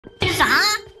啥？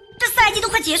这赛季都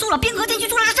快结束了，冰河禁区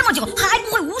出来了这么久，还不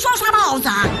会无双刷 BOSS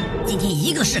啊？今天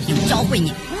一个视频教会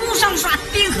你无双刷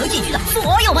冰河禁区的所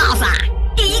有 BOSS 啊！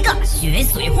第一个血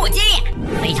水火箭，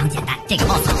非常简单，这个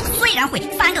BOSS 虽然会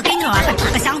翻个跟头啊，会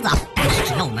爬个箱子啊，但是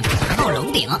只要我们爬到楼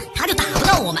顶，他就打不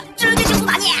到我们，直接就速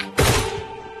打你。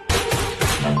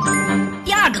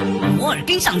第二个摩尔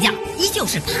根上将，依旧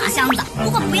是爬箱子，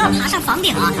不过不要爬上房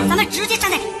顶啊，咱们直接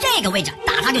站在这个位置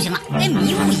打他就行了，跟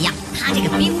迷雾一样，他这个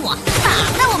冰雾啊打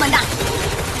不到我们的。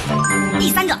第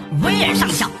三个威尔上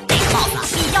校，这个 BOSS 啊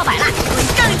比较摆烂，所以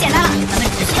更简单了，咱们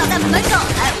只需要在门口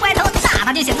歪头打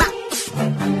他就行了。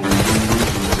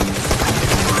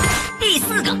第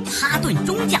四个哈顿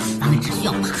中将，咱们只需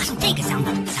要爬上这个箱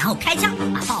子，然后开枪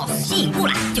把 BOSS 吸引过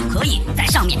来，就可以在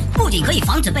上面不仅可以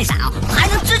防止被闪啊，还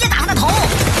能直接打他的头。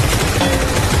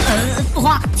不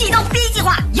慌，计到 B 计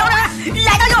划，摇人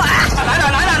来到右耳，来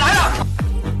了。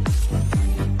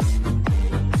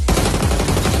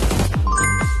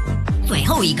最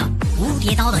后一个蝴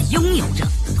蝶刀的拥有者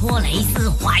托雷斯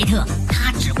怀特，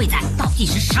他只会在倒计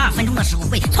时12分钟的时候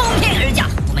会从天而降，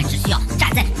我们只需要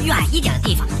站在远一点的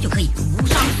地方就可以无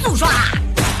伤速刷。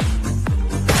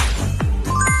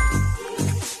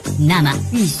那么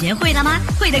你学会了吗？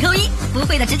会的扣1，不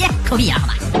会的直接扣1好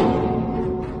吧。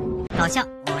搞笑，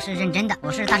我是认真的，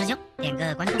我是大师兄，点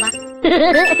个关注吧。